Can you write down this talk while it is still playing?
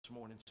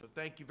morning. So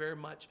thank you very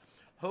much.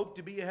 Hope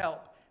to be a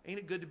help. Ain't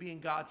it good to be in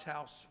God's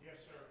house? Yes,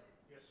 sir.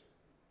 Yes,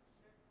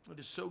 sir. It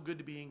is so good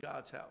to be in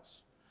God's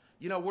house.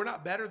 You know, we're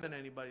not better than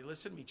anybody.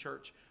 Listen to me,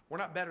 church. We're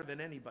not better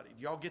than anybody.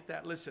 Do y'all get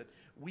that? Listen,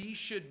 we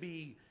should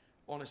be,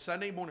 on a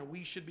Sunday morning,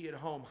 we should be at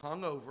home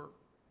hungover.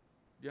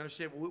 Do you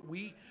understand?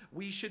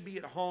 We should be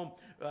at home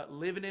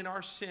living in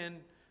our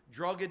sin,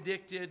 drug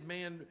addicted,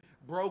 man,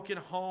 broken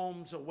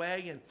homes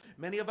away. And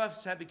many of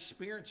us have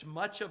experienced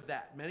much of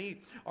that.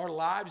 Many our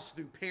lives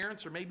through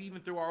parents or maybe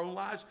even through our own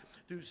lives,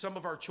 through some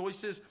of our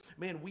choices.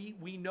 Man,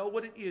 we know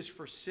what it is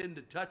for sin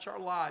to touch our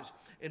lives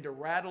and to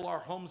rattle our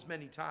homes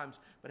many times.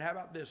 But how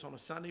about this? On a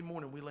Sunday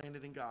morning, we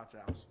landed in God's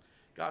house.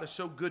 God is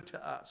so good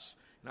to us.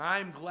 And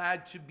I'm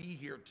glad to be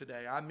here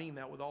today. I mean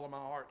that with all of my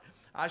heart.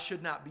 I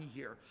should not be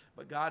here,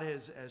 but God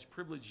has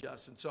privileged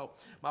us. And so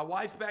my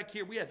wife back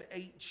here, we have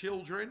 8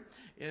 children.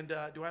 And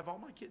do I have all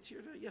my kids here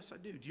today? Yes, I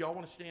do. Do y'all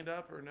want to stand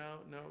up or no?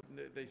 No,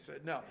 they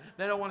said no.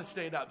 They don't want to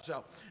stand up.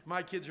 So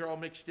my kids are all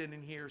mixed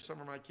in here.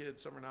 Some are my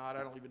kids, some are not.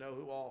 I don't even know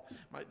who all.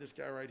 This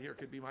guy right here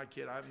could be my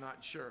kid. I'm not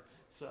sure.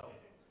 So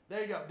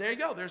there you go. There you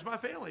go. There's my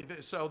family.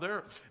 So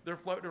they're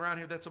floating around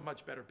here. That's a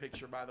much better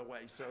picture, by the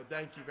way. So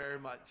thank you very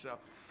much. So.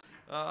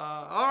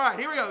 All right,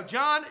 here we go.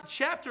 John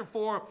chapter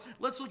 4.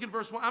 Let's look at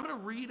verse 1. I'm going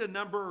to read a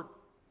number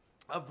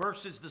of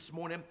verses this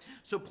morning,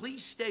 so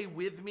please stay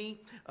with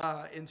me.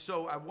 And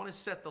so I want to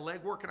set the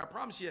legwork, and I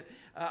promise you,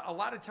 a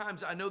lot of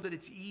times I know that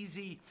it's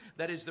easy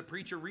that as the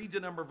preacher reads a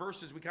number of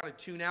verses, we kind of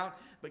tune out.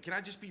 But can I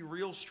just be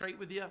real straight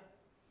with you?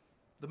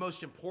 The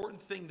most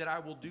important thing that I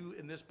will do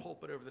in this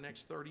pulpit over the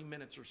next 30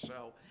 minutes or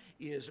so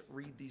is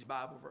read these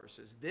Bible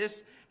verses.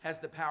 This has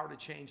the power to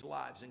change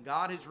lives, and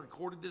God has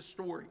recorded this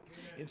story.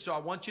 And so I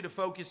want you to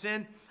focus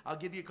in. I'll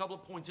give you a couple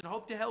of points and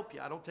hope to help you.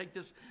 I don't take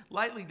this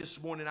lightly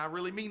this morning. I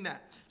really mean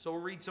that. So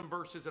we'll read some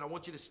verses, and I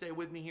want you to stay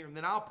with me here, and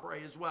then I'll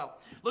pray as well.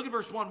 Look at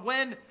verse 1.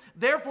 When,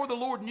 therefore, the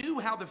Lord knew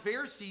how the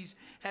Pharisees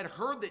had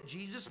heard that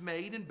Jesus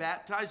made and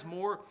baptized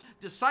more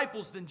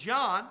disciples than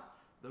John,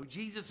 though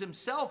Jesus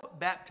himself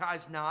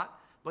baptized not,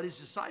 but his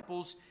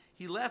disciples,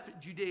 he left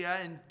Judea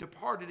and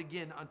departed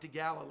again into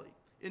Galilee.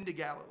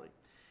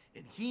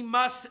 And he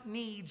must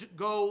needs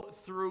go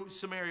through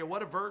Samaria.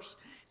 What a verse.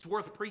 It's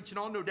worth preaching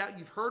on. No doubt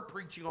you've heard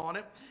preaching on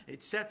it.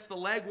 It sets the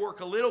legwork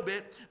a little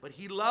bit. But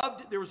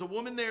there was a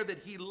woman there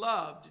that he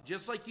loved,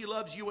 just like he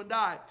loves you and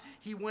I.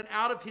 He went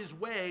out of his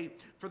way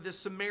for this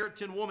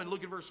Samaritan woman.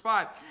 Look at verse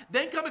 5.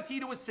 Then cometh he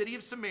to a city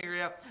of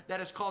Samaria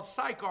that is called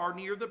Sychar,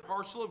 near the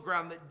parcel of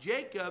ground that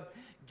Jacob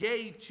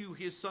gave to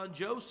his son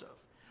Joseph.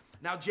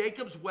 Now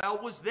Jacob's well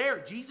was there.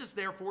 Jesus,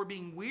 therefore,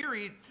 being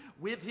wearied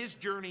with his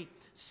journey,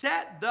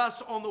 sat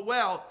thus on the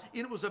well,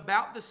 and it was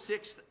about the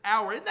 6th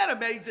hour. Isn't that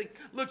amazing?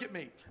 Look at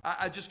me.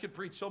 I just could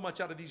preach so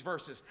much out of these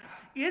verses.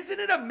 Isn't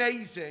it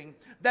amazing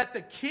that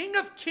the King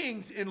of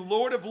Kings and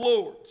Lord of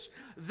Lords,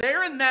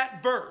 there in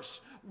that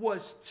verse,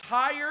 was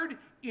tired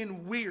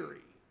and weary?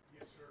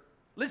 Yes, sir.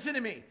 Listen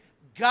to me.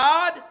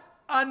 God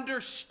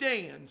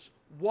understands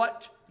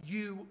what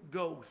you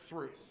go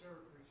through. Yes, sir.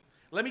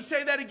 Let me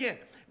say that again.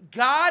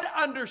 God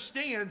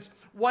understands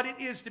what it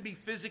is to be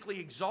physically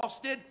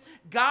exhausted.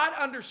 God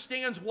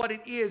understands what it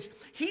is.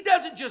 He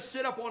doesn't just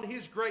sit up on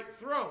his great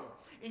throne.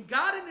 And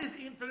God in his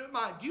infinite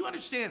mind, do you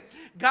understand?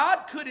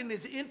 God could in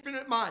his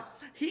infinite mind,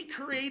 he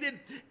created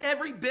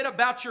every bit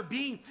about your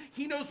being.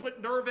 He knows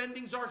what nerve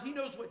endings are. He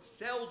knows what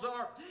cells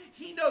are.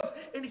 He knows,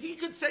 and he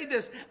could say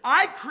this,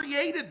 I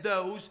created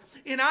those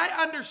and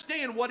I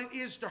understand what it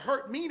is to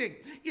hurt. Meaning,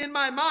 in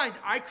my mind,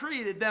 I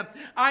created them.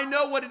 I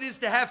know what it is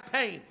to have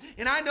pain.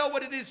 And I know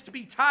what it is to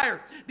be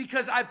tired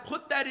because I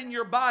put that in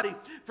your body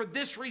for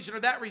this reason or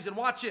that reason.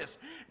 Watch this.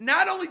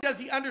 Not only does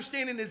he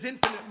understand in his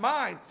infinite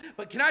mind,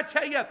 but can I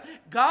tell you,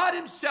 God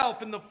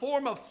himself in the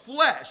form of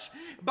flesh,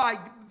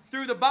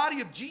 through the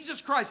body of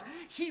Jesus Christ,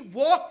 he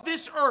walked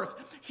this earth.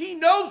 He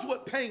knows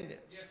what pain is.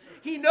 Yes,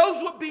 he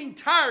knows what being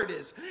tired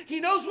is. He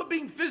knows what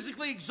being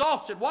physically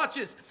exhausted. Watch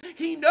this.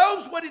 He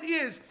knows what it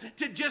is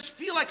to just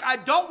feel like I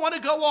don't want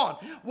to go on.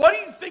 What do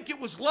you think it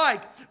was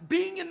like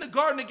being in the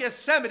Garden of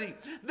Gethsemane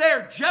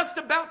there just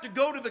about to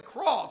go to the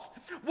cross?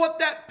 What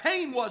that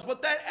pain was,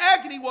 what that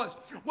agony was,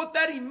 what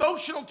that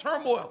emotional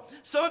turmoil.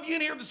 Some of you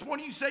in here this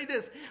morning, you say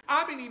this,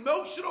 I'm an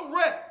emotional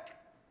wreck.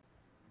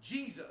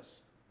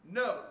 Jesus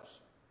knows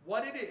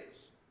what it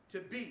is to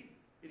be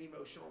an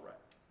emotional wreck.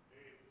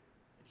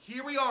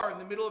 Here we are in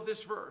the middle of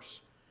this verse,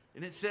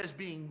 and it says,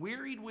 being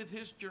wearied with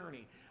his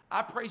journey.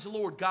 I praise the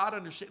Lord. God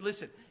understands.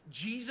 Listen,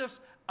 Jesus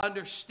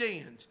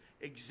understands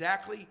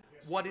exactly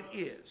what it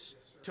is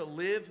to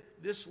live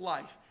this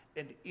life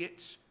and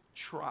its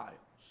trials.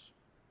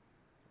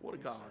 What a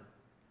God.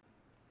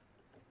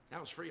 That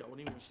was free. I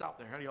wouldn't even stop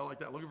there. How do y'all like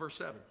that? Look at verse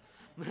 7.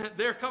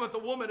 There cometh a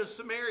woman of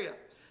Samaria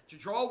to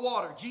draw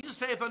water. Jesus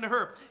saith unto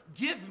her,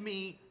 give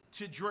me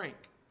to drink.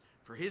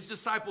 For his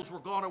disciples were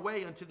gone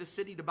away unto the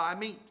city to buy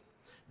meat.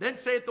 Then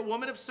saith the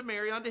woman of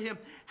Samaria unto him,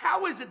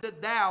 how is it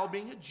that thou,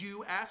 being a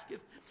Jew,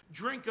 askest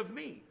drink of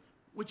me,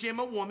 which am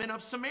a woman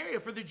of Samaria?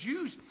 For the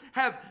Jews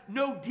have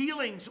no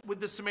dealings with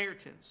the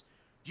Samaritans.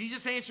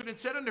 Jesus answered and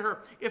said unto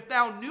her, if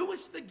thou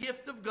knewest the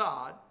gift of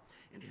God,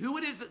 and who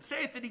it is that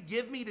saith that he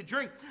give me to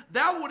drink,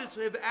 thou wouldst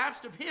have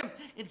asked of him,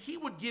 and he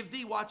would give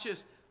thee, watch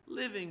this,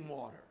 living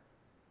water.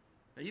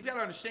 Now you've got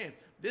to understand,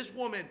 this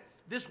woman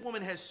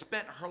has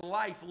spent her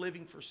life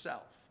living for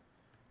self.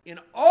 And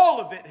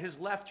all of it has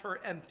left her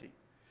empty.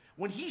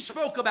 When he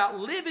spoke about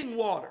living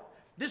water,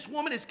 this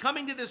woman is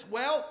coming to this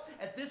well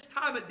at this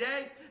time of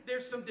day.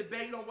 There's some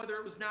debate on whether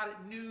it was not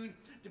at noon,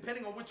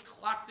 depending on which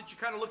clock that you're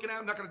kind of looking at.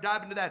 I'm not going to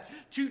dive into that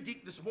too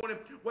deep this morning,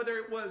 whether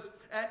it was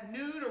at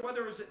noon or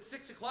whether it was at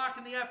 6 o'clock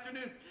in the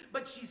afternoon.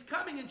 But she's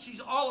coming and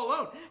she's all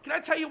alone. Can I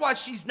tell you why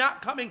she's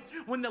not coming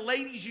when the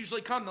ladies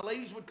usually come? The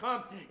ladies would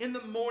come in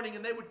the morning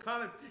and they would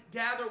come and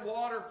gather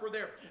water for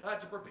their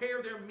to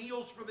prepare their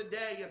meals for the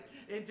day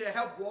and to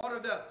help water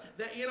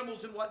the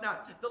animals and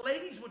whatnot. The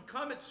ladies would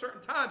come at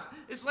certain times.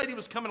 This lady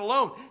was coming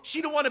alone.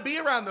 She didn't want to be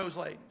around those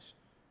ladies.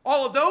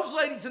 All of those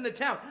ladies in the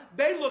town,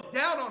 they looked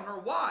down on her.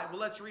 Why? Well,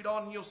 let's read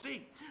on and you'll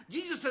see.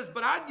 Jesus says,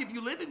 but I give you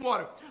living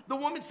water. The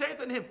woman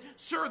saith unto him,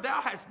 Sir, thou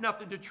hast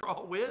nothing to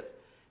draw with,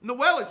 and the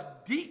well is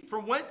deep.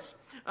 From whence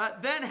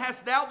then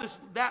hast thou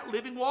that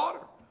living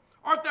water?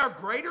 Art thou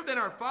greater than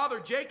our father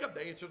Jacob?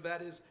 The answer to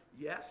that is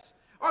yes.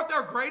 Art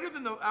thou greater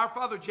than our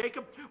father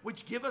Jacob,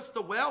 which give us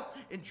the well,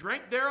 and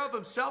drank thereof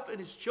himself and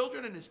his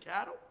children and his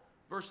cattle?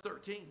 Verse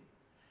 13.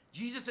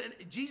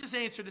 Jesus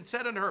answered and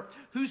said unto her,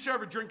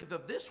 whosoever drinketh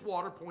of this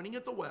water, pointing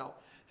at the well,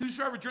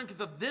 whosoever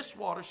drinketh of this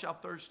water shall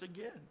thirst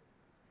again.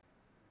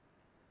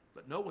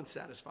 But no one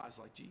satisfies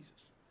like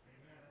Jesus.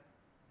 Amen.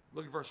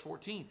 Look at verse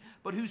 14.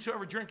 But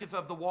whosoever drinketh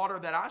of the water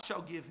that I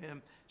shall give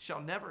him shall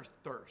never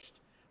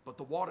thirst. But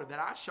the water that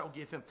I shall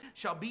give him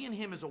shall be in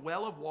him as a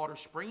well of water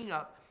springing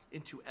up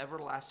into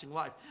everlasting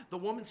life. The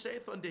woman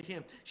saith unto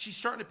him, she's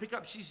starting to pick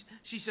up.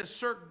 She says,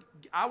 Sir,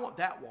 I want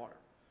that water.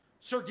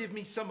 Sir, give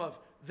me some of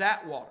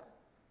that water.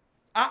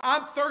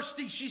 I'm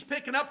thirsty. She's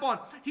picking up on.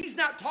 He's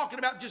not talking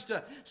about just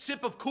a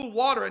sip of cool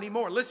water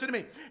anymore. Listen to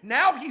me.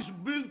 Now he's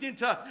moved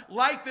into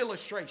life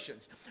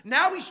illustrations.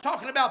 Now he's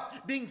talking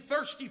about being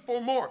thirsty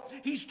for more.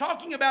 He's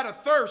talking about a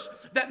thirst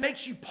that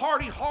makes you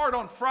party hard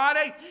on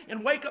Friday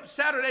and wake up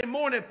Saturday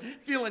morning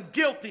feeling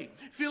guilty,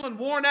 feeling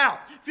worn out,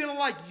 feeling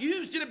like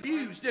used and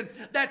abused. And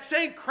that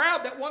same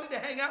crowd that wanted to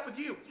hang out with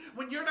you,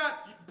 when you're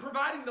not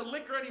providing the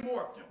liquor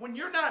anymore, when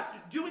you're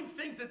not doing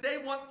things that they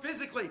want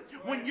physically,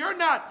 when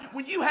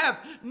you have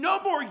no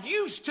more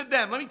use to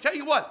them, let me tell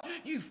you what,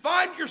 you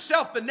find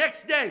yourself the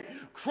next day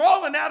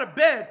crawling out of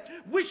bed,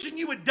 wishing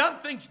you had done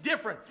things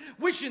different,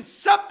 wishing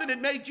something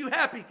had made you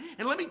happy.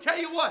 And let me tell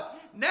you what,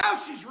 now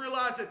she's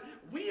realizing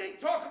we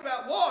ain't talking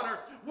about water,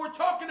 we're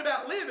talking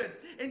about living.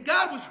 And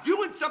God was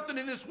doing something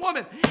in this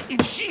woman,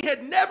 and she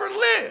had never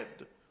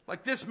lived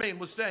like this man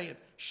was saying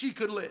she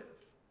could live.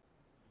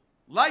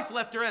 Life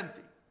left her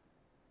empty.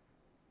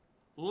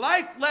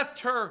 Life left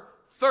her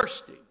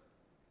thirsty,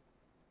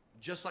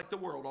 just like the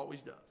world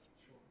always does.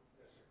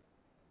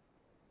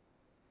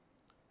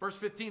 Verse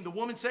 15, the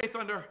woman saith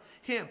unto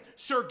him,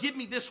 Sir, give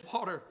me this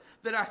water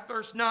that I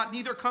thirst not,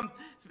 neither come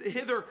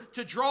hither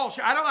to draw.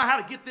 I don't know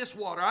how to get this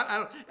water.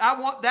 I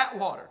want that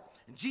water.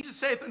 And Jesus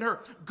saith unto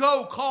her,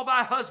 Go, call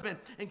thy husband,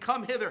 and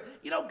come hither.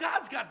 You know,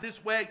 God's got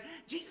this way.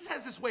 Jesus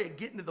has this way of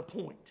getting to the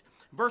point.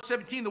 Verse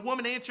 17, the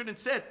woman answered and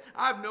said,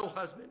 I have no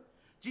husband.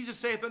 Jesus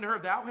saith unto her,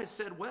 Thou hast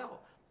said well,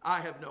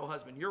 I have no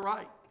husband. You're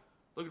right.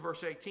 Look at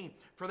verse 18.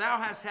 For thou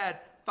hast had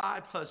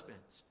 5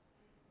 husbands,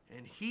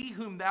 and he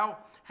whom thou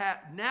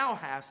now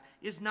hast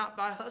is not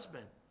thy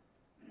husband.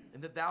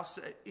 And that thou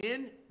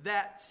in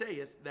that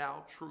saith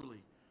thou truly.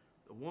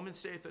 The woman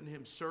saith unto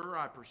him, Sir,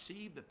 I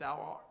perceive that thou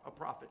art a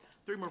prophet.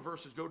 3 more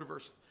verses. Go to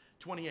verse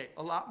 28.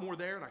 A lot more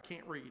there, and I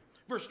can't read.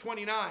 Verse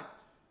 29.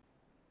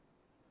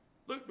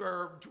 Look,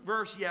 go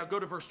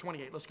to verse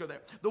 28. Let's go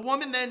there. The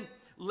woman then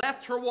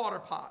left her water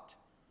pot.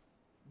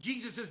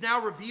 Jesus has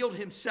now revealed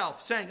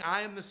himself, saying,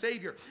 I am the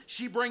Savior.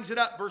 She brings it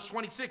up, verse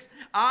 26.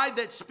 I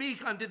that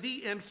speak unto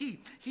thee am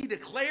he. He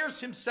declares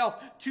himself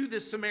to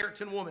this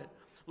Samaritan woman.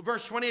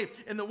 Verse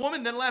 28, and the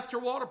woman then left her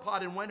water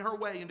pot and went her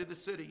way into the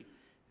city.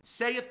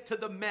 Saith to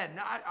the men.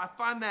 Now, I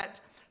find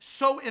that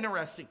so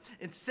interesting.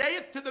 And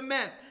saith to the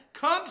men,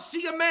 Come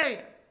see a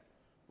man,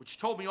 which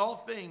told me all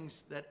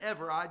things that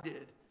ever I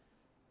did.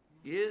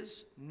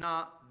 Is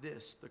not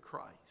this the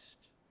Christ?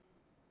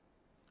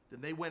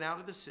 Then they went out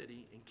of the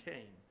city and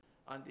came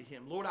unto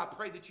him. Lord, I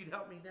pray that you'd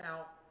help me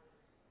now.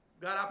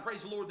 God, I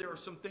praise the Lord, there are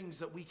some things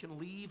that we can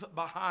leave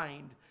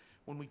behind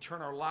when we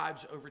turn our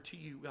lives over to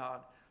you,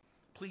 God.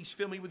 Please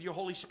fill me with your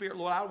Holy Spirit.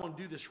 Lord, I don't want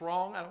to do this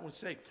wrong. I don't want to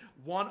say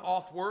one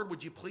off word.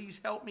 Would you please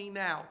help me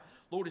now?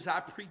 Lord, as I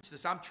preach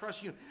this, I'm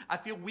trusting you. I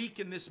feel weak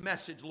in this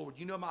message, Lord.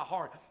 You know my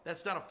heart.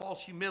 That's not a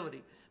false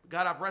humility.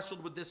 God, I've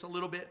wrestled with this a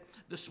little bit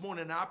this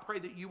morning, and I pray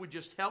that you would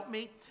just help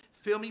me.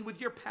 Fill me with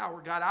your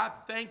power. God, I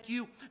thank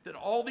you that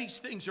all these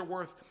things are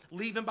worth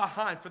leaving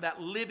behind for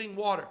that living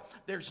water.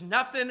 There's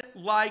nothing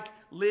like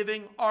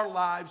living our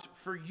lives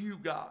for you,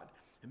 God.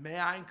 And may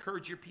I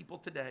encourage your people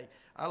today.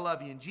 I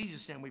love you. In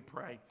Jesus' name we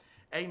pray.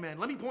 Amen.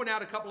 Let me point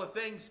out a couple of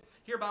things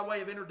here by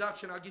way of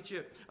introduction. I'll get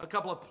you a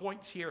couple of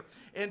points here.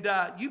 And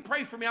you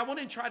pray for me. I want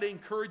to try to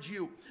encourage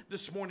you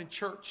this morning,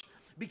 church,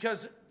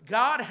 because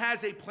God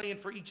has a plan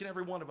for each and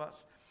every one of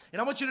us.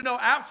 And I want you to know,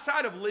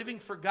 outside of living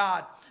for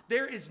God,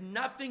 there is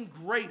nothing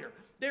greater.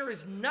 There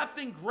is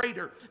nothing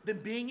greater than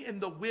being in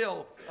the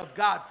will of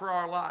God for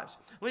our lives.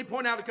 Let me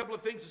point out a couple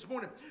of things this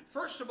morning.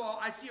 First of all,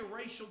 I see a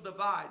racial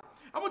divide.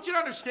 I want you to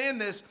understand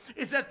this,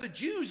 is that the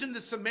Jews and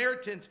the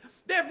Samaritans,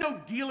 they have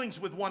no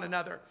dealings with one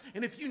another.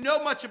 And if you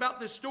know much about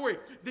this story,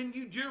 then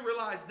you do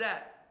realize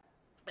that.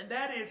 And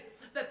that is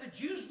that the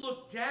Jews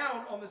looked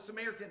down on the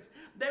Samaritans.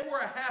 They were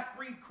a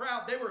half-breed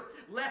crowd. They were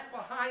left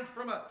behind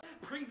from a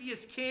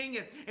previous king,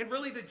 and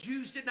really the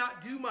Jews did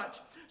not do much.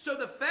 So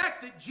the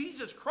fact that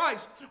Jesus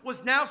Christ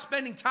was now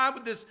spending time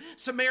with this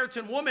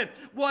Samaritan woman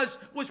was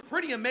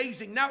pretty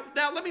amazing. Now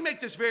let me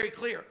make this very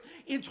clear.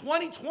 In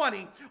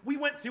 2020, we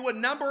went through a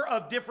number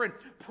of different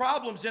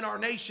problems in our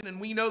nation,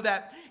 and we know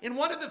that. And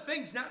one of the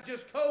things, not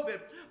just COVID,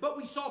 but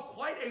we saw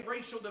quite a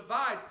racial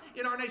divide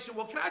in our nation.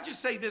 Well, can I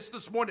just say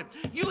this morning?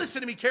 You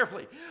listen to me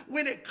carefully.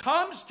 When it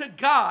comes to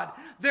God,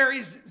 there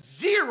is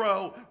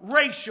zero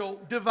racial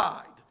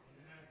divide.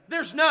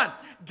 There's none.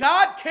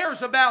 God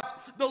cares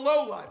about the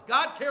lowlife.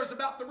 God cares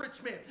about the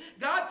rich man.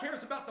 God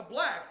cares about the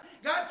black.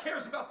 God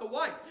cares about the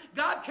white.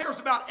 God cares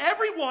about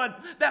everyone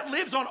that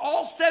lives on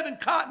all 7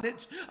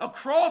 continents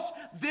across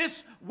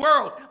this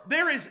world.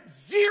 There is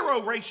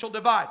zero racial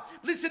divide.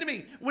 Listen to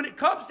me. When it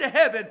comes to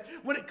heaven,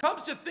 when it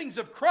comes to things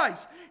of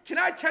Christ, can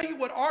I tell you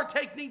what our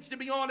take needs to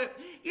be on it?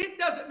 It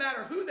doesn't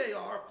matter who they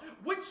are,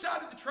 which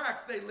side of the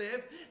tracks they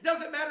live.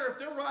 Doesn't matter if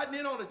they're riding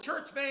in on a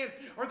church van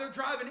or they're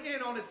driving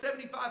in on a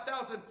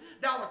 $75,000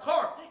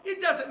 car. It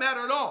doesn't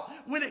matter at all.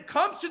 When it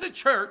comes to the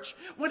church,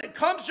 when it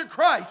comes to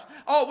Christ,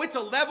 oh, it's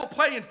a level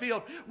playing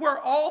field. We're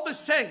all the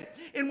same.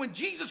 And when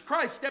Jesus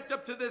Christ stepped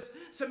up to this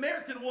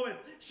Samaritan woman,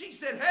 she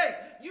said, hey,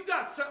 you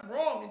got something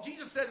wrong. And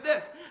Jesus said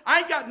this, I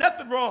ain't got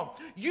nothing wrong.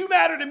 You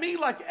matter to me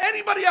like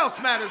anybody else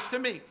matters to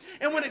me.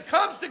 And when it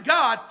comes to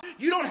God,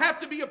 you don't have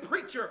to be a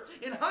preacher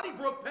in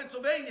Honeybrook,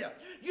 Pennsylvania.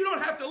 You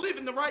don't have to live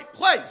in the right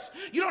place.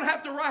 You don't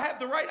have to have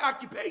the right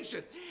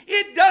occupation.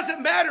 It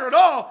doesn't matter at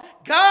all.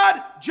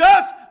 God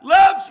just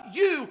loves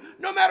you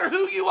no matter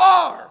who you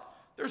are.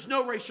 There's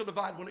no racial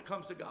divide when it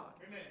comes to God.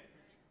 Amen.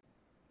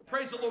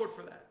 Praise the Lord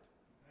for that.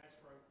 That's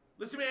right.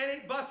 Listen to me, it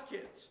ain't bus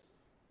kids.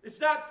 It's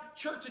not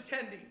church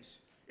attendees.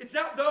 It's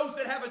not those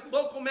that have a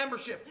local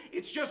membership.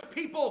 It's just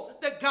people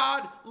that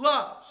God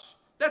loves.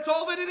 That's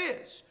all that it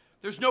is.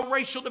 There's no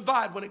racial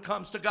divide when it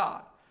comes to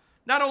God.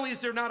 Not only is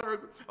there not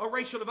a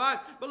racial divide,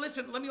 but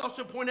listen, let me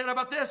also point out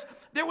about this.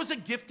 There was a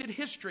gifted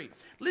history.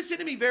 Listen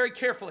to me very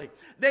carefully.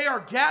 They are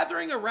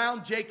gathering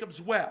around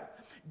Jacob's well.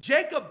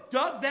 Jacob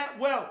dug that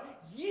well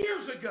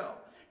years ago.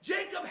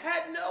 Jacob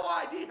had no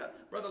idea.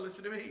 Brother,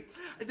 listen to me.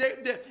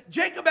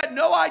 Jacob had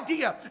no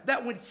idea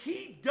that when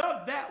he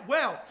dug that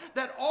well,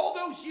 that all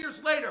those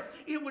years later,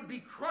 it would be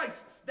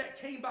Christ that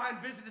came by and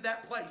visited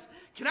that place.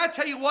 Can I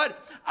tell you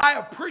what? I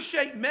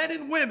appreciate men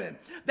and women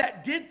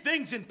that did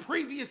things in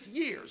previous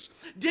years,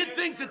 did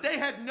things that they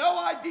had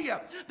no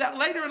idea that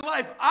later in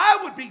life I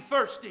would be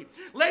thirsty.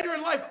 Later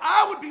in life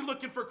I would be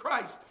looking for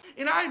Christ.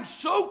 And I am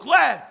so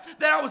glad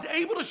that I was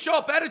able to show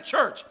up at a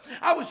church.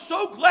 I was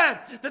so glad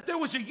that there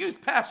was a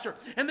youth pastor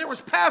and there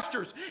was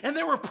pastors and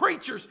there were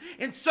preachers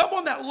and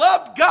someone that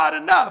loved God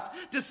enough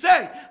to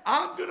say,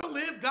 I'm going to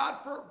live God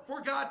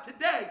for God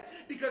today,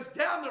 because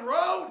down the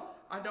road,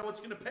 I know it's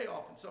going to pay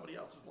off in somebody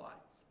else's life.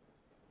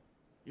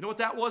 You know what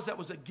that was? That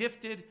was a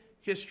gifted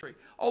history.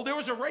 Oh, there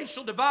was a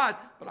racial divide,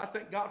 but I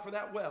thank God for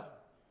that well.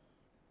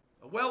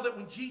 A well that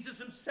when Jesus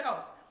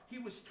himself, he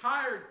was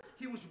tired,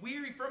 he was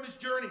weary from his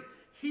journey,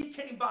 he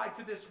came by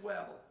to this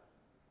well.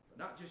 But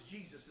not just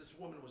Jesus, this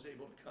woman was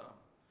able to come.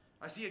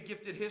 I see a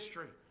gifted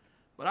history.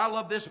 But I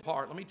love this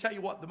part. Let me tell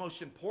you what the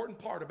most important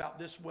part about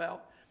this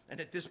well, and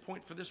at this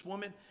point for this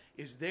woman,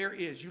 is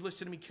you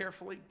listen to me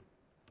carefully,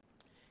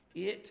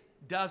 it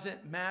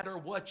doesn't matter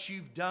what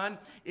you've done.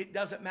 It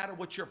doesn't matter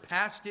what your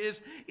past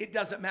is. It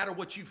doesn't matter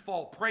what you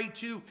fall prey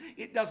to.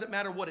 It doesn't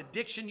matter what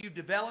addiction you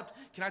developed.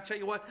 Can I tell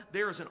you what?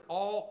 There is an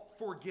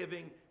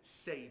all-forgiving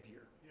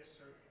Savior. Yes,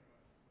 sir.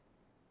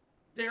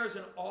 There is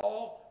an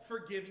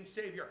all-forgiving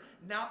Savior.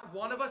 Not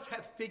one of us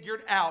have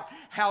figured out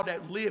how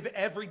to live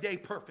every day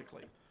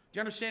perfectly. Do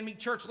you understand me,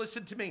 church?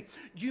 Listen to me.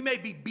 You may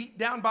be beat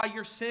down by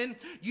your sin.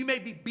 You may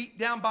be beat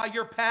down by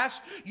your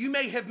past. You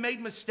may have made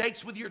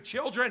mistakes with your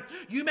children.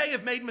 You may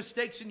have made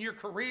mistakes in your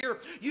career.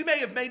 You may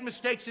have made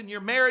mistakes in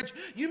your marriage.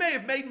 You may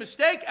have made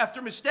mistake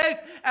after mistake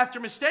after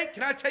mistake.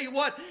 Can I tell you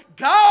what?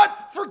 God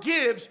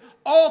forgives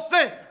all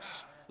things.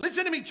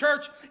 Listen to me,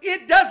 church.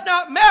 It does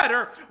not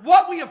matter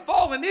what we have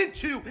fallen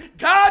into.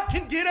 God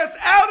can get us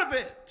out of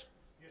it.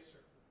 Yes, sir.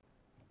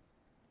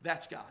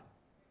 That's God.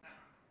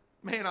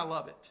 Man, I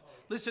love it.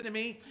 Listen to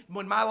me.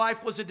 When my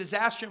life was a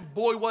disaster, and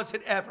boy, was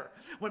it ever.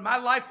 When my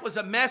life was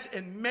a mess,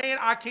 and man,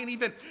 I can't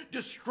even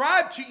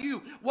describe to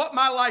you what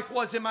my life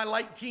was in my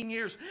late teen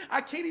years.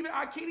 I can't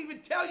even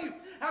tell you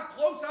how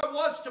close I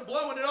was to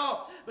blowing it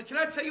off. But can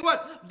I tell you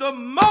what? The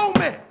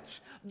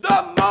moment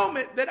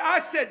that I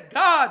said,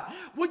 God,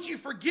 would you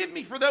forgive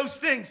me for those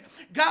things?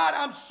 God,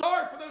 I'm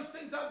sorry for those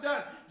things I've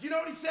done. Do you know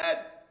what he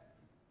said?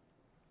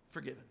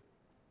 Forgiven.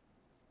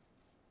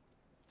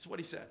 That's what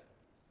he said.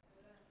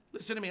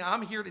 Listen to me,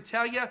 I'm here to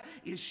tell you,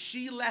 is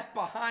she left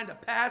behind a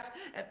past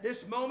at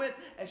this moment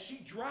as she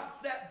drops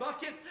that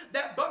bucket,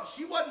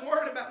 she wasn't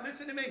worried about,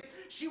 listen to me,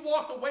 she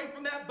walked away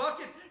from that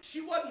bucket. She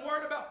wasn't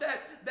worried about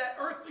that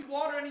earthly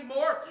water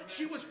anymore.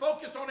 She was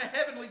focused on a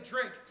heavenly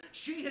drink.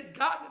 She had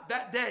gotten it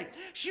that day.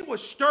 She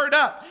was stirred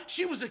up.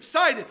 She was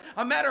excited.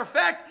 A matter of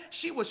fact,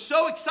 she was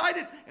so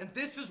excited, and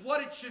this is what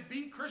it should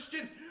be,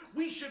 Christian.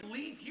 We should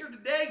leave here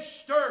today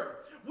stirred.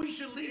 We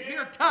should leave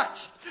here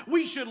touched.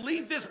 We should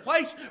leave this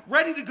place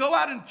ready to go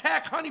out and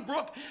attack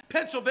Honeybrook,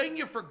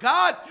 Pennsylvania for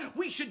God.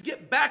 We should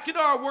get back into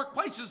our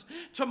workplaces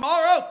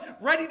tomorrow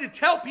ready to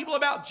tell people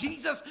about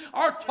Jesus.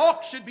 Our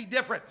talk should be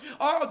different.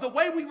 The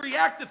way we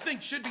react to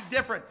things should be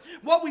different.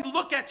 What we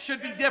look at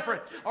should be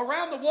different.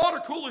 Around the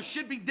water cooler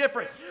should be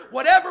different.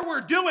 Whatever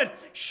we're doing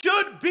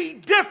should be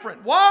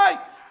different.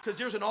 Why? Because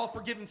there's an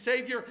all-forgiving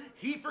Savior.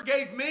 He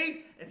forgave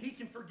me, and he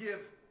can forgive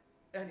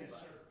anybody.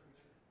 Yes, sir.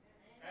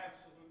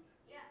 Absolutely.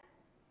 Yeah.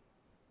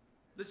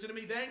 Listen to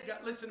me.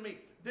 Listen to me.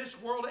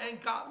 This world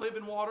ain't got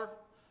living water.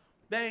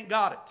 They ain't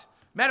got it.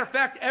 Matter of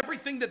fact,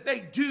 everything that they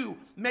do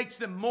makes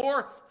them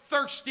more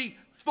thirsty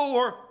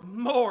for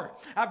more.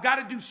 I've got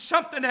to do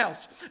something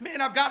else. Man,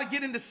 I've got to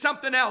get into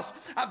something else.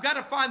 I've got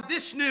to find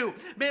this new.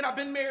 Man, I've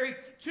been married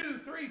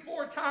 2, 3,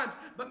 4 times,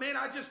 but man,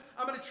 I'm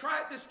going to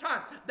try it this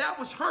time. That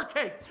was her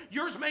take.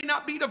 Yours may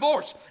not be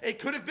divorce. It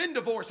could have been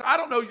divorce. I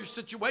don't know your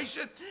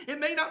situation.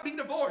 It may not be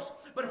divorce,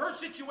 but her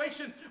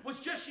situation was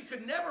just she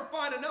could never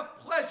find enough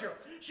pleasure.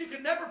 She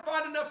could never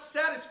find enough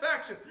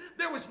satisfaction.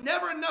 There was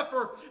never enough for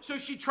her, so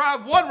she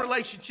tried one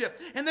relationship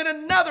and then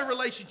another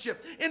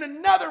relationship and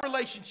another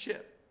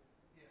relationship.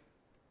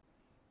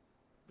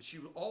 But she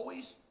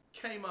always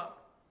came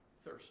up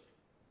thirsty.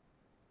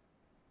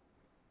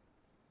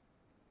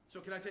 So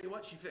can I tell you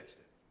what? She fixed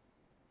it.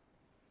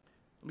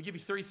 Let me give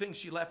you 3 things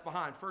she left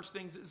behind. First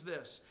thing is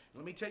this.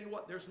 Let me tell you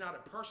what. There's not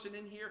a person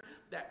in here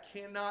that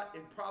cannot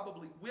and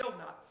probably will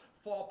not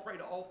fall prey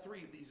to all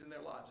 3 of these in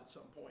their lives at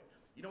some point.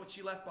 You know what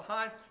she left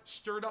behind?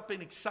 Stirred up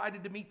and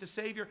excited to meet the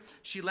Savior.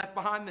 She left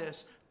behind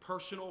this: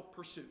 personal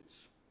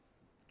pursuits.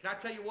 Can I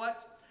tell you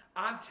what?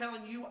 I'm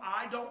telling you,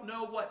 I don't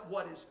know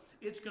what is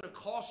it's going to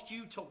cost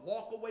you to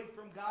walk away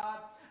from God.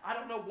 I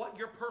don't know what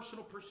your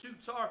personal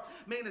pursuits are.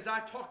 Man, as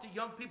I talk to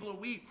young people, and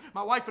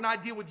my wife and I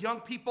deal with young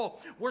people,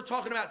 we're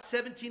talking about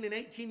 17 and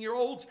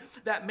 18-year-olds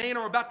that, man,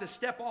 are about to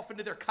step off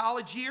into their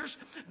college years.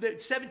 The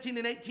 17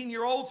 and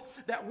 18-year-olds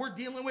that we're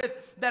dealing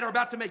with that are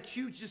about to make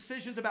huge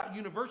decisions about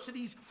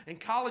universities and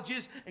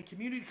colleges and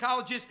community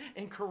colleges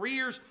and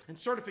careers and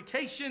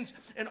certifications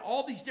and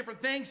all these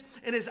different things.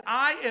 And as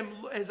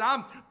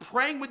I'm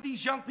praying with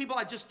these young people,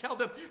 I just tell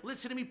them,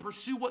 listen to me,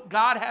 pursue what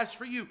God has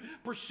for you.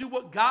 Pursue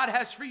what God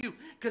has for you.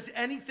 Because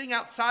anything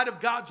outside of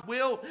God's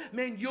will,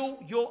 man,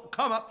 you'll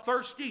come up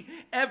thirsty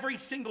every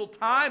single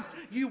time.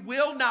 You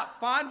will not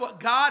find what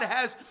God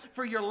has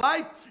for your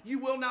life. You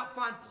will not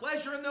find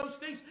pleasure in those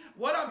things.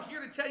 What I'm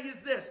here to tell you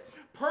is this: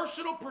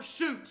 personal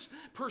pursuits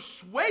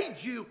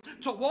persuade you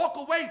to walk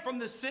away from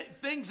the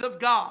things of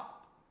God.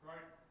 Right.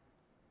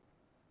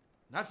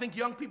 And I think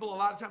young people a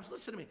lot of times,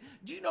 listen to me,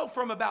 do you know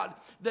from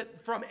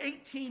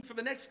 18 for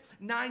the next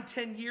 9,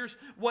 10 years,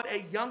 what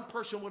a young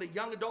person, what a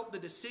young adult, the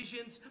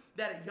decisions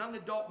that a young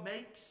adult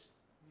makes?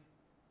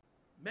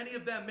 Many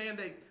of them, man,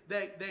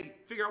 they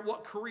figure out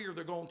what career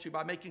they're going to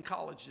by making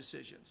college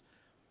decisions.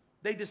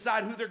 They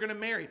decide who they're going to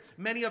marry.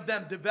 Many of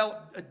them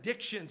develop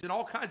addictions and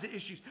all kinds of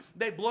issues.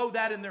 They blow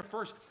that in their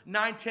first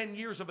 9, 10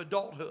 years of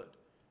adulthood.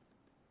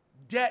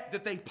 Debt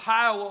that they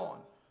pile on.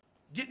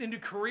 Getting into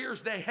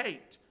careers they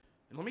hate.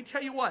 And let me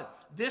tell you what,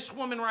 this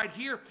woman right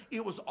here,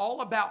 it was all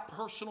about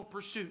personal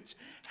pursuits.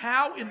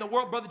 How in the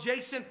world, Brother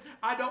Jason,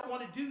 I don't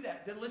want to do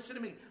that. Then listen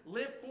to me,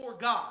 live for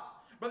God.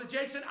 Brother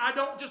Jason, I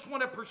don't just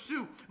want to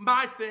pursue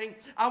my thing.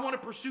 I want to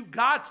pursue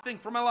God's thing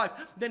for my life.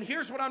 Then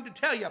here's what I'm to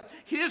tell you.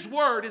 His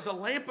word is a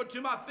lamp unto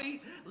my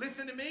feet.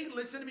 Listen to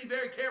me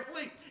very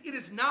carefully. It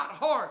is not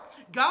hard.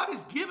 God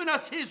has given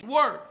us his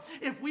word.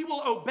 If we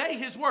will obey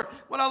his word.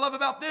 What I love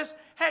about this,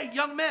 hey,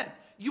 young men,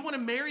 you want to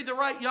marry the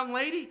right young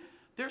lady?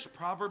 There's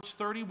Proverbs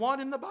 31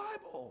 in the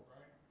Bible.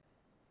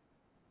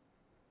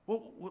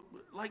 Well,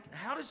 like,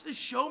 how does this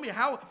show me?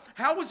 How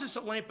is this a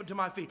lamp unto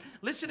my feet?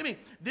 Listen to me.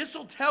 This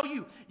will tell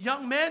you,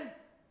 young men,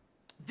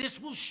 this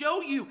will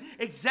show you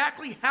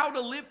exactly how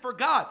to live for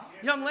God.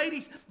 Yes, young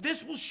ladies,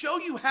 this will show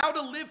you how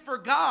to live for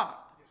God.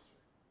 Yes, sir.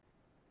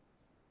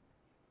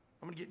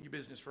 I'm going to get in your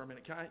business for a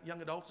minute. Can I,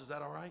 young adults, is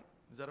that all right?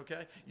 Is that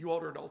okay? You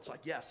older adults,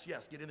 like, yes,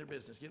 get in their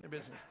business,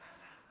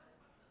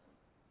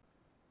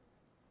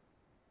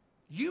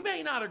 You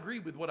may not agree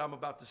with what I'm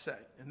about to say,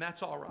 and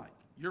that's all right.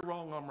 You're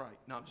wrong, I'm right.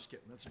 No, I'm just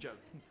kidding. That's a joke.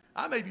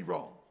 I may be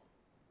wrong.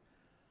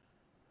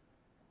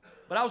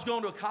 But I was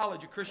going to a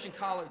college, a Christian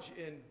college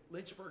in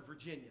Lynchburg,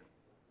 Virginia.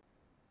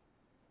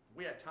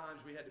 We had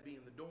times we had to be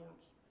in the dorms.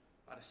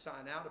 I had to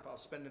sign out if I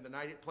was spending the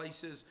night at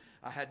places.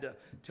 I had to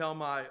tell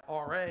my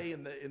RA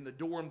in the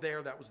dorm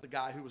there, that was the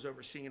guy who was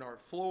overseeing our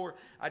floor.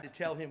 I had to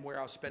tell him where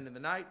I was spending the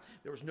night.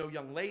 There was no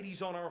young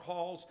ladies on our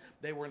halls.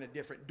 They were in a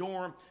different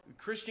dorm.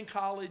 Christian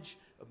college,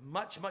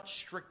 much, much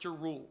stricter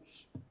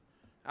rules.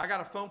 I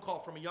got a phone call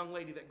from a young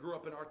lady that grew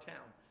up in our town.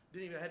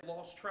 Had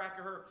lost track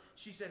of her.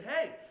 She said,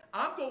 hey,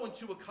 I'm going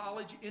to a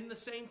college in the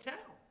same town.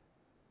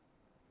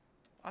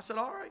 I said,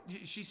 all right.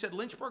 She said,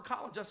 Lynchburg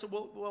College. I said,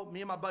 well,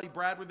 me and my buddy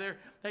Brad were there.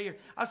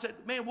 I said,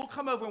 man, we'll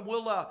come over and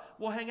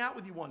we'll hang out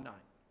with you one night.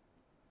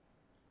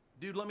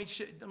 Dude, let me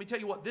tell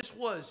you what, this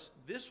was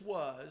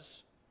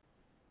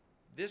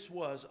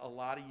a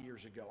lot of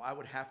years ago. I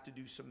would have to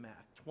do some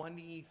math.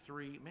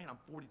 23, man, I'm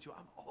 42.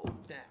 I'm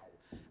old now.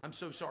 I'm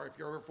so sorry if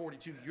you're over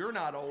 42. You're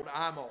not old,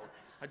 I'm old.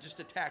 I just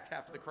attacked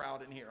half of the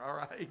crowd in here, all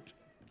right?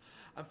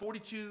 I'm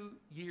 42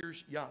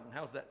 years young.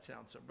 How's that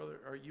sound, son? Brother,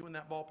 are you in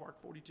that ballpark,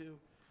 42?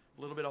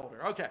 A little bit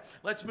older. Okay,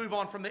 let's move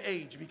on from the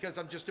age because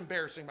I'm just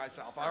embarrassing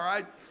myself, all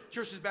right?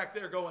 Church is back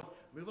there going,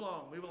 move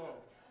along, move along.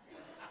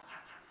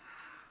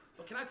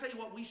 But can I tell you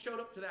what? We showed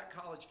up to that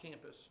college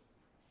campus.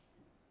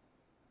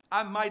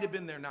 I might have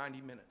been there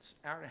 90 minutes,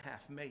 hour and a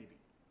half maybe.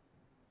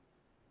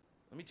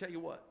 Let me tell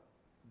you what.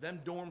 Them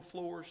dorm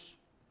floors,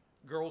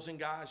 girls and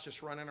guys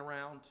just running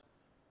around,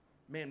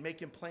 man,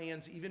 making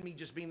plans, even me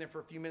just being there for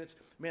a few minutes,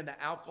 man,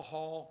 the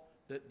alcohol,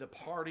 the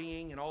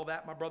partying and all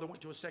that. My brother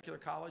went to a secular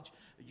college.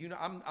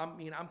 I'm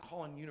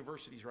calling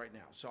universities right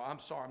now, so I'm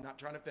sorry, I'm not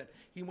trying to offend.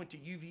 He went to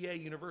UVA,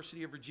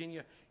 University of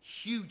Virginia,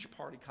 huge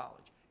party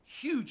college,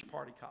 huge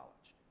party college.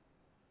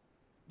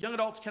 Young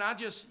adults, can I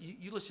just,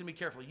 you listen to me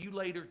carefully, you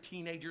later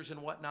teenagers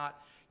and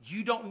whatnot,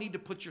 you don't need to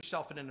put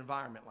yourself in an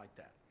environment like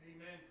that.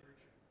 Amen,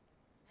 preacher.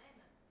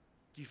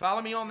 Do you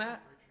follow me on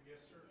that? Yes,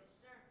 sir.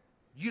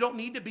 You don't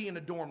need to be in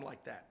a dorm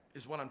like that,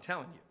 is what I'm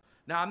telling you.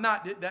 Now,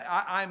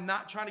 I'm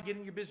not trying to get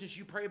in your business.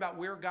 You pray about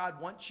where God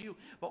wants you.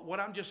 But what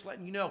I'm just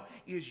letting you know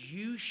is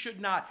you should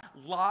not.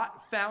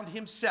 Lot found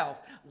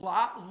himself.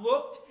 Lot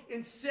looked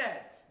and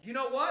said, you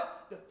know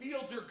what? The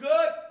fields are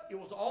good. It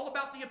was all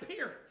about the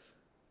appearance.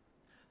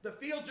 The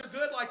fields are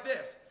good like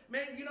this.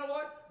 Man, you know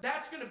what?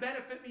 That's going to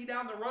benefit me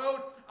down the road.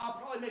 I'll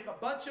probably make a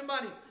bunch of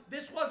money.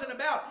 This wasn't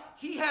about.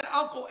 He had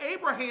Uncle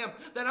Abraham.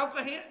 That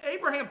Uncle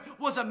Abraham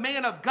was a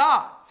man of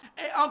God.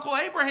 Uncle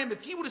Abraham,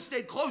 if he would have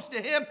stayed close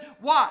to him,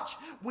 watch.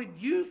 When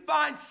you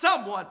find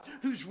someone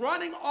who's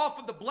running off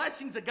of the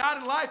blessings of God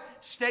in life,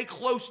 stay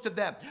close to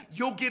them.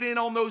 You'll get in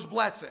on those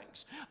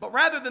blessings. But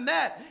rather than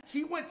that,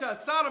 he went to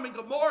Sodom and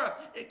Gomorrah.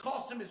 It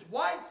cost him his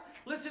wife.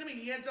 Listen to me.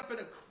 He ends up in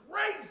a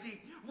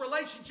crazy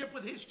relationship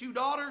with his two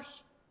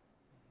daughters.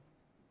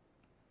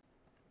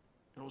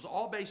 And it was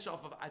all based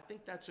off of, I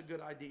think that's a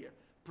good idea.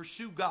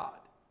 Pursue God.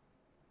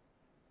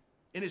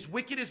 And as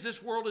wicked as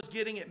this world is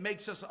getting, it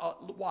makes us,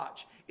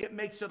 watch, it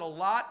makes it a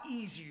lot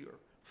easier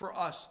for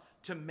us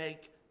to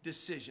make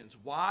decisions.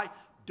 Why?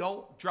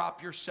 Don't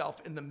drop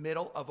yourself in the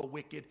middle of a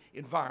wicked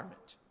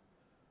environment.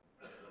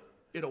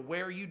 It'll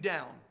wear you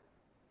down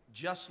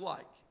just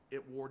like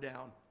it wore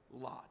down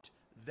Lot.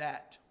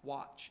 That,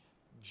 watch,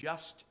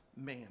 just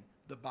man,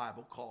 the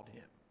Bible called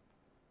him.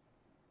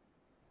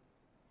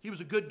 He was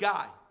a good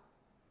guy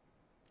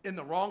in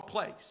the wrong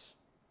place.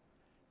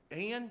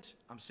 And,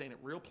 I'm saying it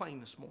real plain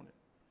this morning,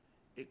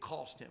 it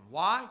cost him.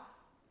 Why?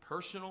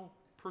 Personal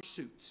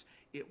pursuits.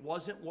 It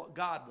wasn't what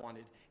God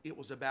wanted. It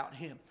was about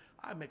him.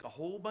 I make a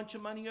whole bunch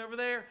of money over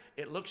there.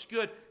 It looks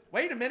good.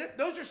 Wait a minute.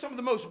 Those are some of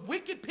the most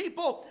wicked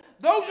people.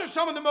 Those are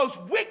some of the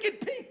most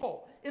wicked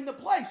people in the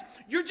place.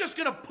 You're just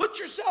going to put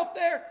yourself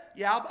there?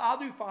 Yeah, I'll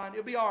do fine.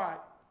 It'll be all right.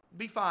 It'll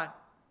be fine.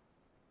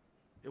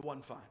 It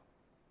wasn't fine.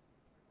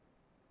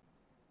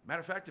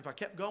 Matter of fact, if I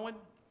kept going,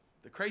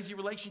 the crazy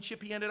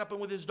relationship he ended up in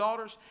with his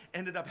daughters,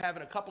 ended up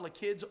having a couple of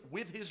kids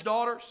with his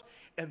daughters,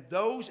 and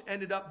those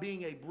ended up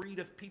being a breed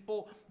of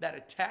people that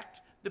attacked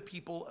the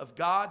people of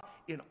God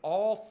in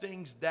all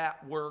things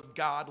that were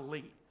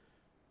godly.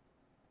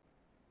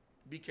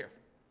 Be careful.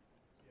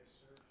 Yes,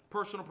 sir.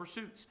 Personal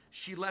pursuits.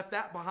 She left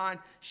that behind.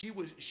 She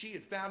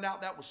had found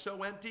out that was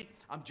so empty.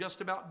 I'm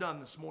just about done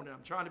this morning.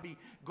 I'm trying to be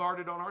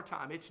guarded on our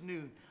time. It's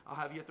noon. I'll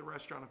have you at the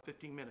restaurant in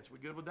 15 minutes. We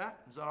good with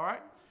that? Is that all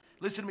right?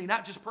 Listen to me,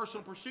 not just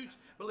personal pursuits,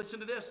 but listen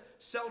to this,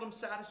 seldom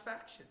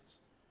satisfactions.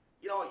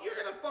 You know what, you're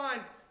going to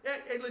find,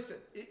 hey, listen,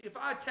 if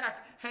I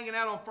attack hanging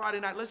out on Friday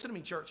night, listen to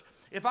me, church.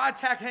 If I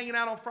attack hanging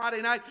out on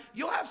Friday night,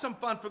 you'll have some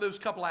fun for those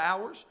couple of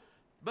hours,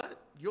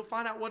 but you'll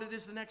find out what it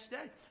is the next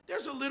day.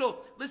 There's a little,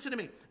 listen to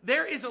me,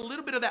 there is a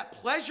little bit of that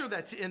pleasure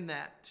that's in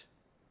that.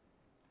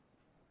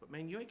 But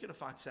man, you ain't going to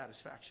find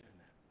satisfaction in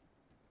that.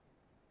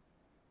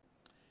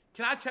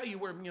 Can I tell you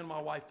where me and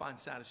my wife find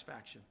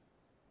satisfaction?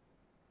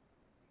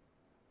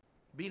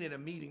 Being at a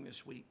meeting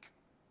this week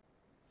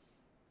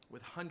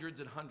with hundreds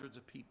and hundreds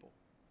of people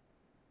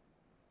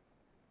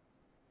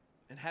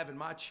and having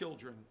my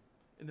children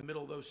in the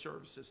middle of those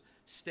services,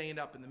 stand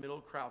up in the middle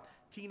of the crowd.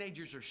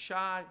 Teenagers are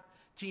shy.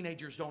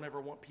 Teenagers don't ever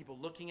want people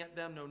looking at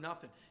them, no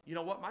nothing. You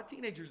know what? My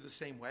teenagers are the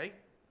same way.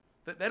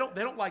 They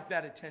don't like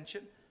that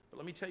attention. But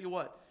let me tell you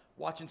what,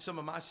 watching some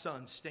of my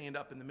sons stand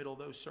up in the middle of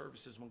those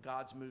services when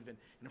God's moving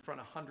in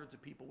front of hundreds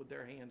of people with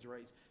their hands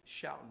raised,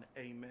 shouting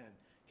amen.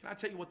 Can I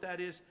tell you what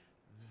that is?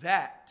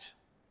 That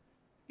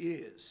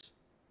is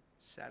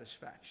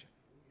satisfaction.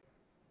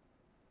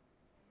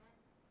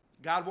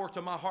 God worked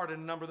on my heart in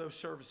a number of those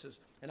services.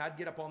 And I'd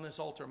get up on this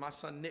altar. My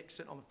son Nick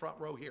sitting on the front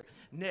row here.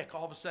 Nick,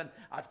 all of a sudden,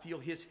 I'd feel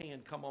his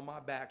hand come on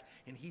my back.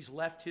 And he's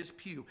left his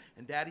pew.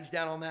 And Daddy's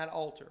down on that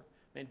altar.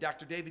 And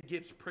Dr. David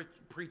Gibbs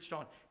preached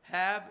on,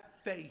 have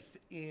faith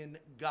in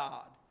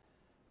God.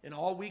 And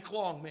all week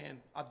long,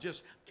 man, I've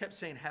just kept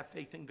saying, have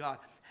faith in God.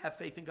 Have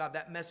faith in God.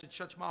 That message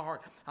touched my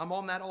heart. I'm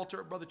on that altar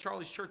at Brother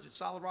Charlie's church at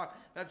Solid Rock.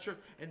 That church.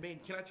 And man,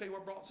 can I tell you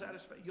what brought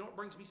satisfaction? You know what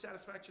brings me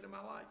satisfaction in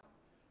my life?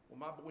 Well,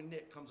 my boy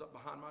Nick comes up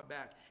behind my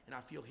back, and I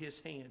feel his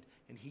hand,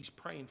 and he's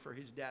praying for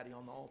his daddy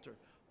on the altar.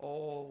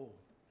 Oh,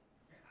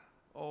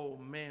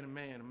 man,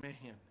 man,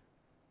 man.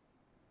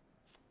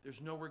 There's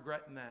no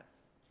regret in that.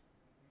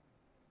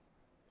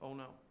 Oh,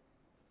 no.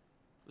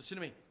 Listen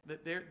to me.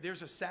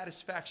 There's a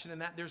satisfaction in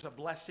that. There's a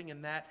blessing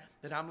in that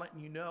I'm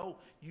letting you know.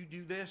 You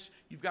do this,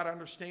 you've got to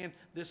understand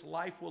this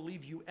life will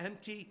leave you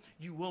empty.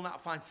 You will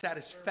not find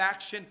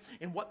satisfaction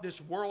in what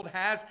this world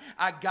has.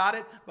 I got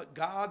it, but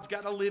God's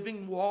got a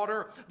living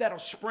water that'll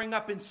spring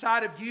up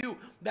inside of you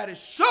that is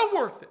so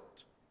worth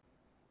it.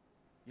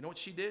 You know what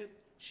she did?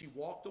 She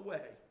walked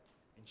away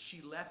and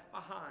she left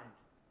behind.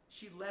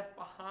 She left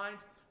behind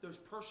those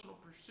personal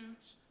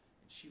pursuits,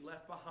 and she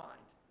left behind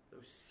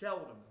those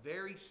seldom,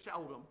 very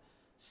seldom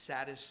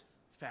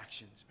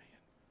satisfactions, man.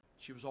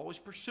 She was always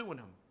pursuing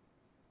them,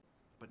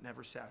 but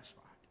never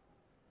satisfied.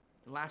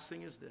 The last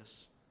thing is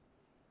this.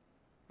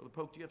 Brother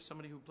Polk, do you have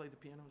somebody who played the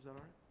piano? Is that all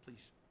right?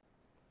 Please.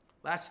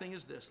 Last thing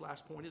is this.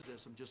 Last point is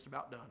this. I'm just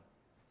about done.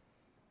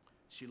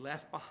 She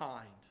left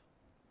behind.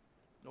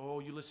 Oh,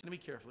 you listen to me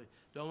carefully.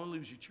 Don't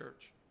lose your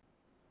church.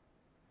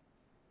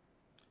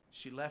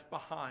 She left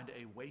behind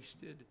a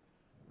wasted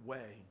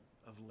way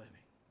of living.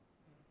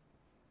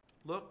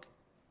 Look,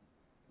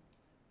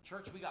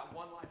 church, we got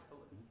one life to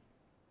live.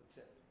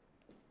 That's it.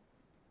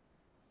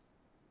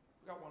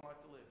 We got one life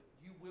to live.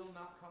 You will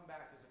not come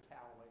back as a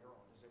cow later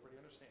on. Does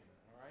everybody understand that?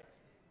 All right?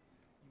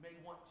 You may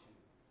want to,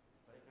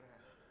 but it ain't going to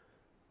happen.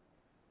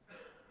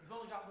 You've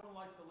only got one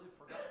life to live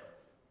for God.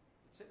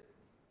 That's it.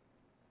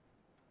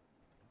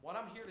 What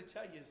I'm here to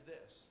tell you is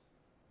this.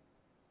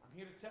 I'm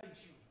here to tell you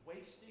she was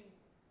wasting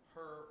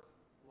her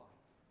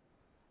life.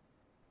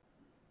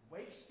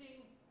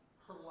 Wasting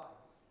her life.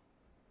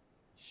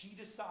 She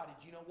decided,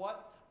 you know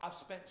what? I've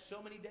spent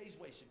so many days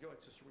wasted. Go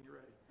ahead, sister, when you're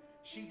ready.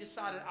 She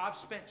decided, I've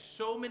spent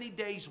so many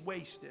days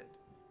wasted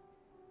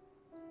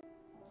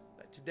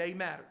that today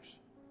matters.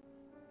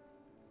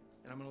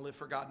 And I'm going to live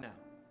for God now.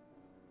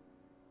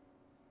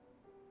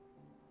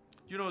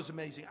 You know what's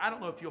amazing? I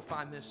don't know if you'll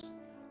find this.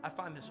 I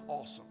find this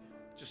awesome,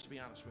 just to be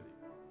honest with you.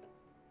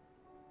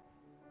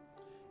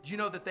 Do you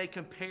know that they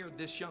compared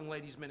this young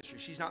lady's ministry?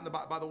 She's not in the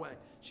Bible. By the way,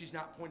 she's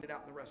not pointed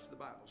out in the rest of the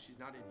Bible. She's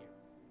not in here.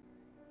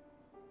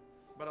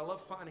 But I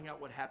love finding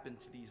out what happened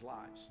to these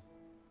lives.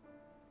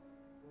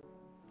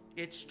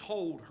 It's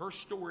told, her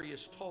story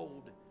is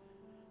told,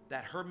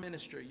 that her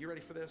ministry, you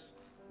ready for this?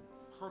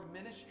 Her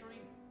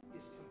ministry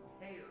is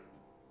compared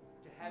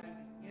to having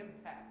the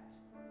impact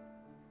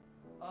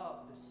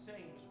of the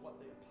same as what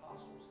the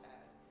apostles had.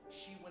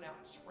 She went out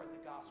and spread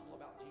the gospel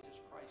about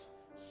Jesus Christ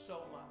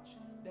so much.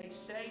 They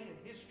say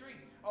in history,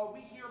 oh,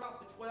 we hear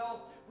about the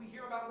 12, we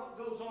hear about what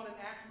goes on in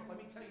Acts, but let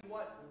me tell you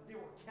what, there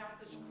were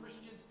countless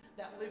Christians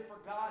that lived for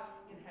God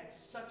and had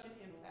such an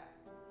impact.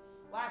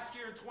 Last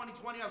year in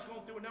 2020, I was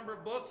going through a number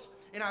of books,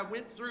 and I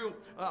went through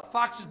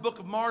Fox's Book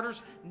of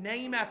Martyrs,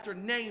 name after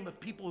name of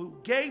people who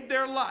gave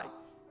their life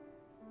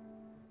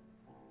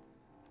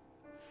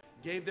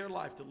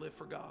to live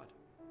for God.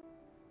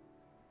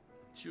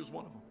 She was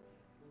one of them.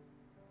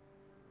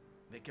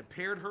 They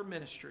compared her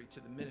ministry to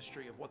the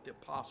ministry of what the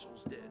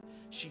apostles did.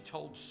 She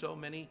told so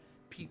many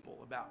people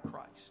about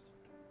Christ.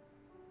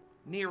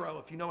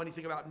 Nero, if you know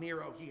anything about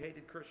Nero, he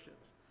hated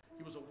Christians.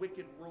 He was a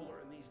wicked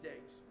ruler in these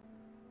days.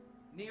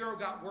 Nero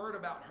got word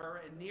about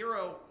her, and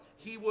Nero,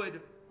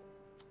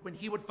 when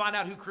he would find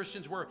out who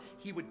Christians were,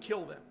 he would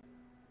kill them.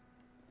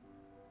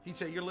 He'd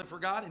say, "You're living for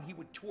God," and he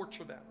would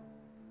torture them.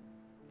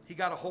 He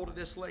got a hold of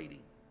this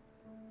lady,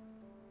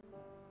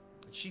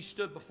 and she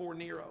stood before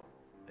Nero.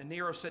 And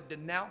Nero said,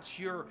 "Denounce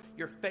your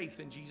faith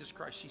in Jesus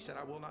Christ." She said,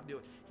 "I will not do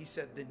it." He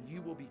said, "Then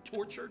you will be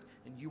tortured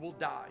and you will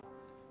die."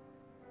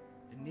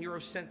 And Nero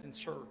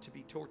sentenced her to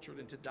be tortured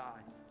and to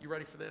die. You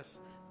ready for this?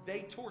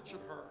 They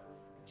tortured her.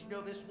 Did you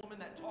know this woman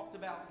that talked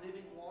about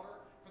living water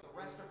for the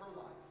rest of her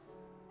life?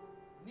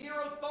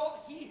 Nero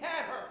thought he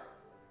had her.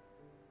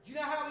 Do you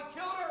know how he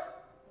killed her?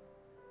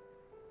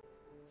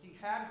 He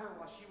had her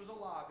while she was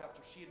alive.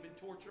 After she had been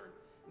tortured,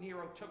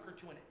 Nero took her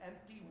to an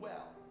empty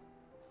well,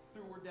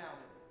 threw her down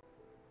in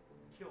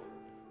it, killed her.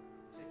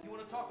 He said, "You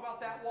want to talk about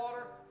that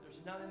water?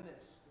 There's none in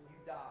this. You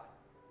died.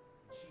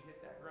 And she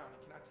hit that ground.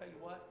 And can I tell you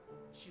what?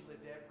 She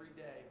lived every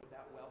day with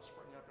that well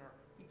springing up in her.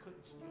 He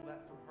couldn't steal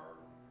that from her.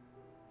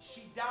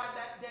 She died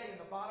that day in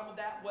the bottom of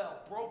that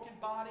well. Broken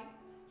body.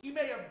 He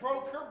may have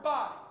broke her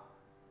body.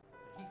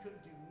 But he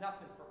couldn't do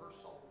nothing for her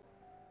soul.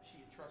 She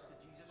had trusted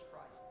Jesus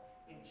Christ.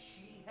 And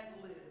she had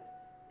lived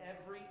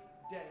every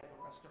day of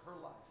the rest of her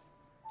life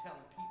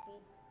telling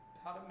people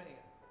about a man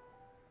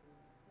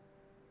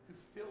who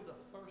filled a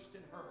thirst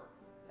in her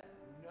that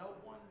no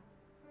one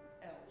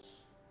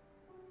else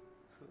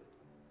could.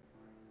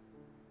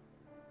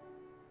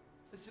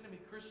 Listen to me,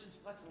 Christians,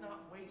 let's not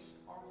waste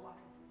our life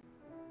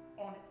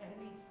on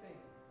anything.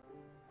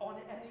 On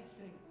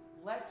anything.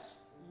 Let's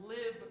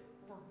live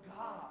for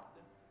God.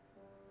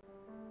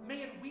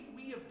 Man,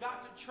 we have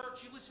got to,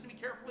 church, you listen to me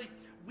carefully,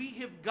 we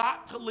have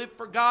got to live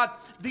for God.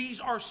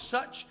 These are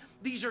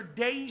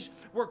days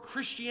where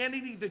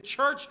Christianity, the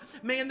church,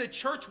 man, the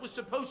church was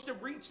supposed to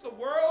reach the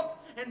world,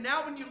 and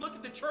now when you look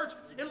at the church,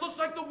 it looks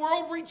like the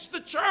world reached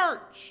the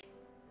church.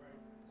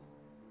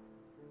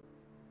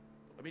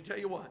 Let me tell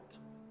you what.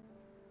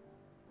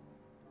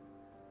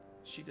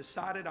 She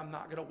decided, I'm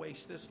not going to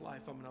waste this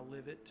life. I'm going to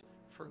live it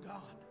for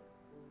God.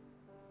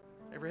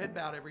 Every head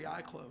bowed, every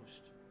eye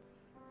closed.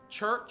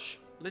 Church,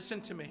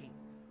 listen to me.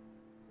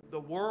 The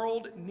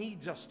world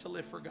needs us to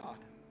live for God.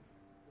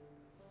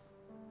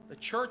 The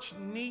church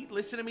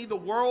listen to me, the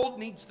world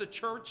needs the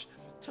church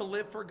to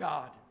live for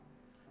God.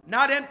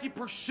 Not empty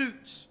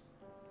pursuits.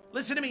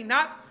 Listen to me,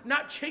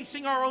 not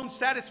chasing our own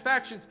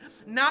satisfactions.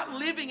 Not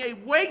living a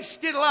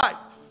wasted life,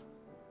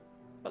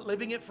 but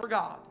living it for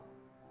God.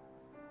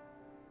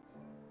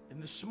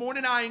 And this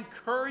morning I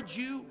encourage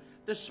you,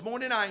 listen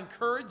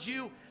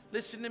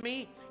to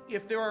me,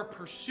 if there are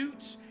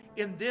pursuits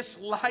in this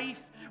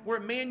life where,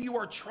 man, you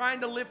are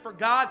trying to live for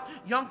God,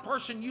 young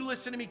person, you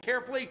listen to me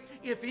carefully.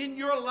 If in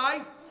your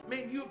life,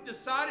 man, you have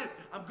decided,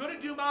 I'm going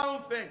to do my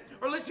own thing.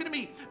 Or listen to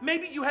me,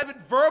 maybe you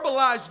haven't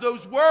verbalized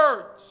those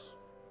words.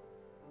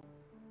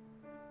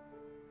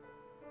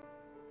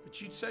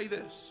 But you'd say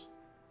this,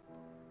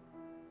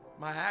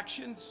 my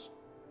actions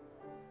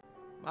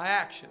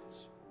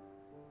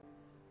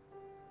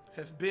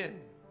have been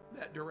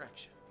that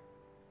direction.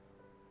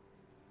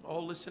 Oh,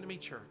 listen to me,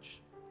 church.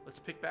 Let's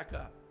pick back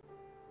up.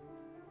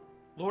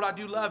 Lord, I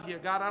do love you.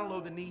 God, I don't know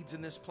the needs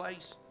in this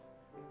place.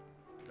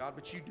 God,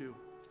 but you do.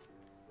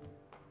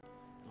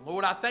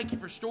 Lord, I thank you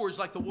for stories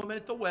like the woman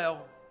at the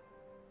well.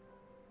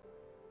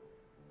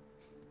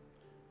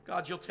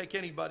 God, you'll take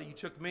anybody. You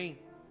took me.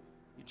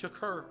 You took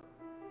her.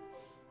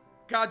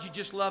 God, you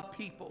just love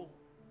people.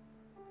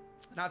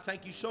 And I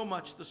thank you so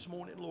much this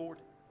morning, Lord.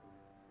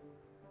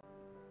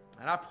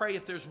 And I pray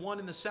if there's one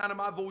in the sound of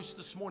my voice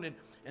this morning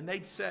and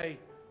they'd say,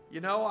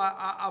 you know,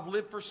 I've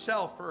lived for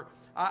self, or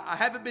I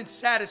haven't been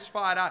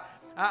satisfied.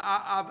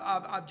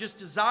 I've just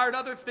desired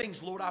other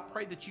things. Lord, I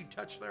pray that you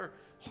touch their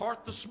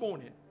heart this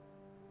morning.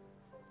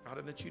 God,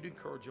 and that you'd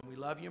encourage them. We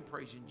love you and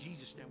praise you. In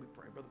Jesus' name we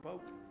pray. Brother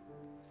Pope.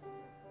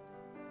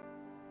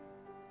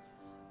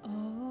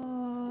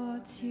 Oh,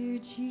 to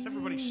Jesus,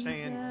 everybody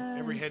stand,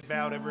 every head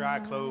bowed, every eye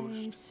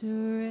closed.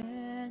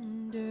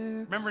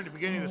 Remember in the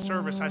beginning of the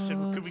service, I said,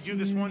 well, could we do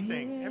this one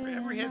thing?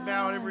 Every head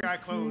bowed, every eye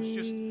closed,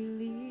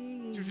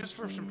 just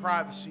for some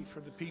privacy for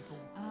the people.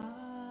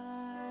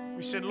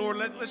 We said, Lord,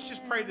 let's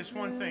just pray this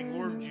one thing.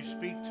 Lord, would you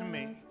speak to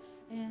me?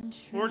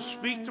 Lord,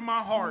 speak to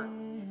my heart.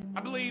 I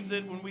believe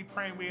that when we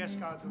pray and we ask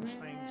God those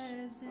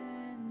things,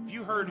 if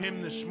you heard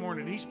him this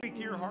morning, did he speak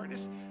to your heart?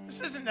 This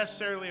isn't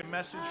necessarily a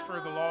message for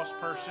the lost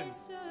person.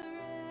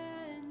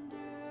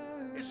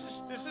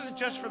 This isn't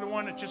just for the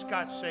one that just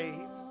got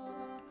saved.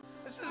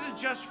 This isn't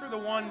just for the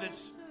one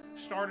that's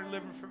started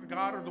living for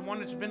God or the one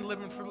that's been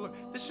living for the Lord.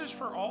 This is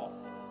for all.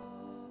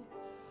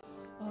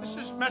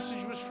 This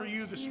message was for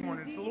you this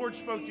morning. If the Lord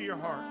spoke to your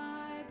heart,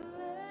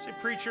 say,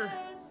 preacher,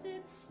 I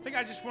think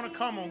I just want to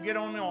come and get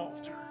on the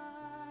altar.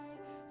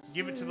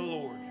 Give it to the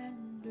Lord.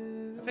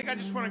 I think I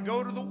just want to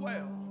go to the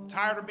well. I'm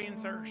tired of being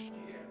thirsty.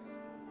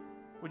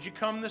 Would you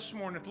come this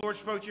morning? If the Lord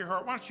spoke to your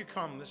heart, why don't you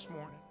come this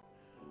morning?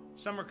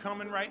 Some are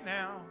coming right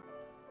now.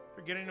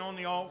 They're getting on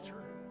the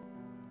altar.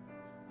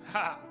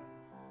 Ha!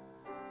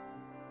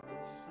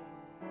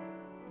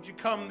 Would you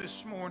come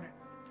this morning?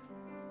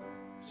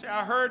 Say,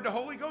 I heard the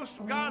Holy Ghost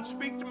of God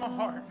speak to my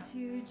heart.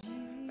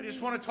 I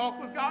just want to talk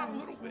with God a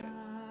little bit.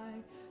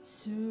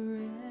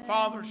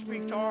 Father,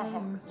 speak to our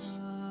hearts.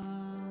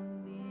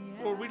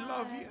 Lord, we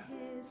love you.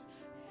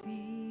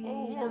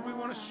 Oh, Lord, we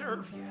want to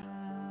serve you.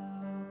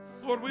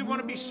 Lord, we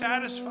want to be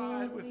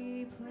satisfied with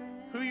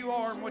who you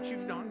are and what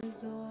you've done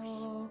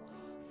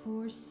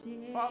for us.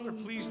 Father,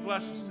 please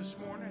bless us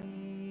this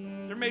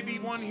morning. There may be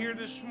one here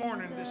this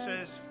morning that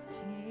says,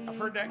 I've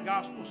heard that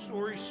gospel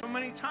story so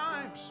many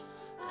times.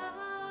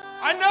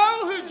 I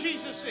know who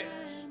Jesus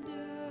is.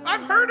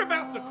 I've heard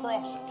about the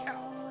cross at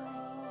Calvary.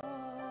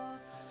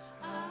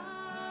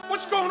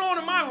 What's going on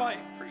in my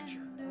life, preacher?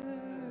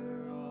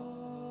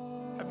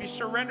 Have you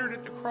surrendered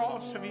at the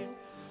cross?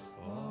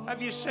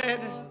 Have you said,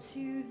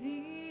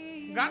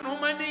 I've gotten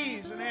on my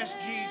knees and asked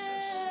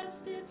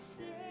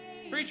Jesus?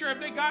 Preacher,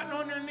 have they gotten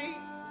on their knees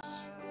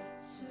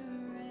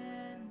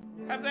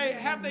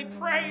Have they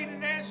prayed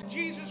and asked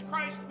Jesus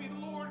Christ to be the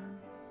Lord,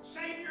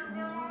 Savior of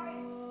their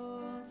life?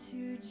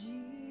 To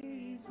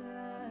Jesus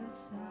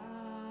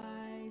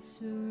I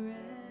surrender.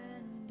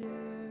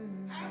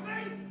 Have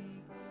they?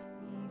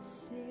 Me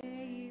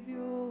Savior,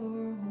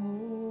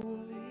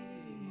 holy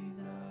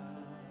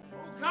thine.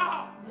 Oh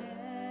God,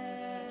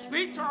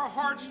 speak to our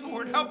hearts,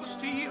 Lord. Help us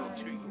to yield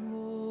to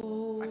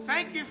you. I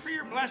thank you for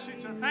your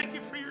blessings. I thank you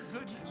for your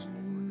goodness.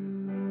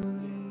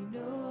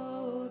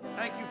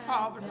 Thank you,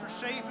 Father, for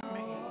saving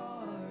me.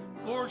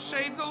 Lord,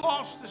 save the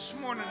lost this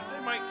morning that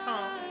they might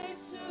come. In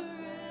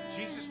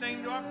Jesus'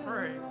 name do I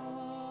pray.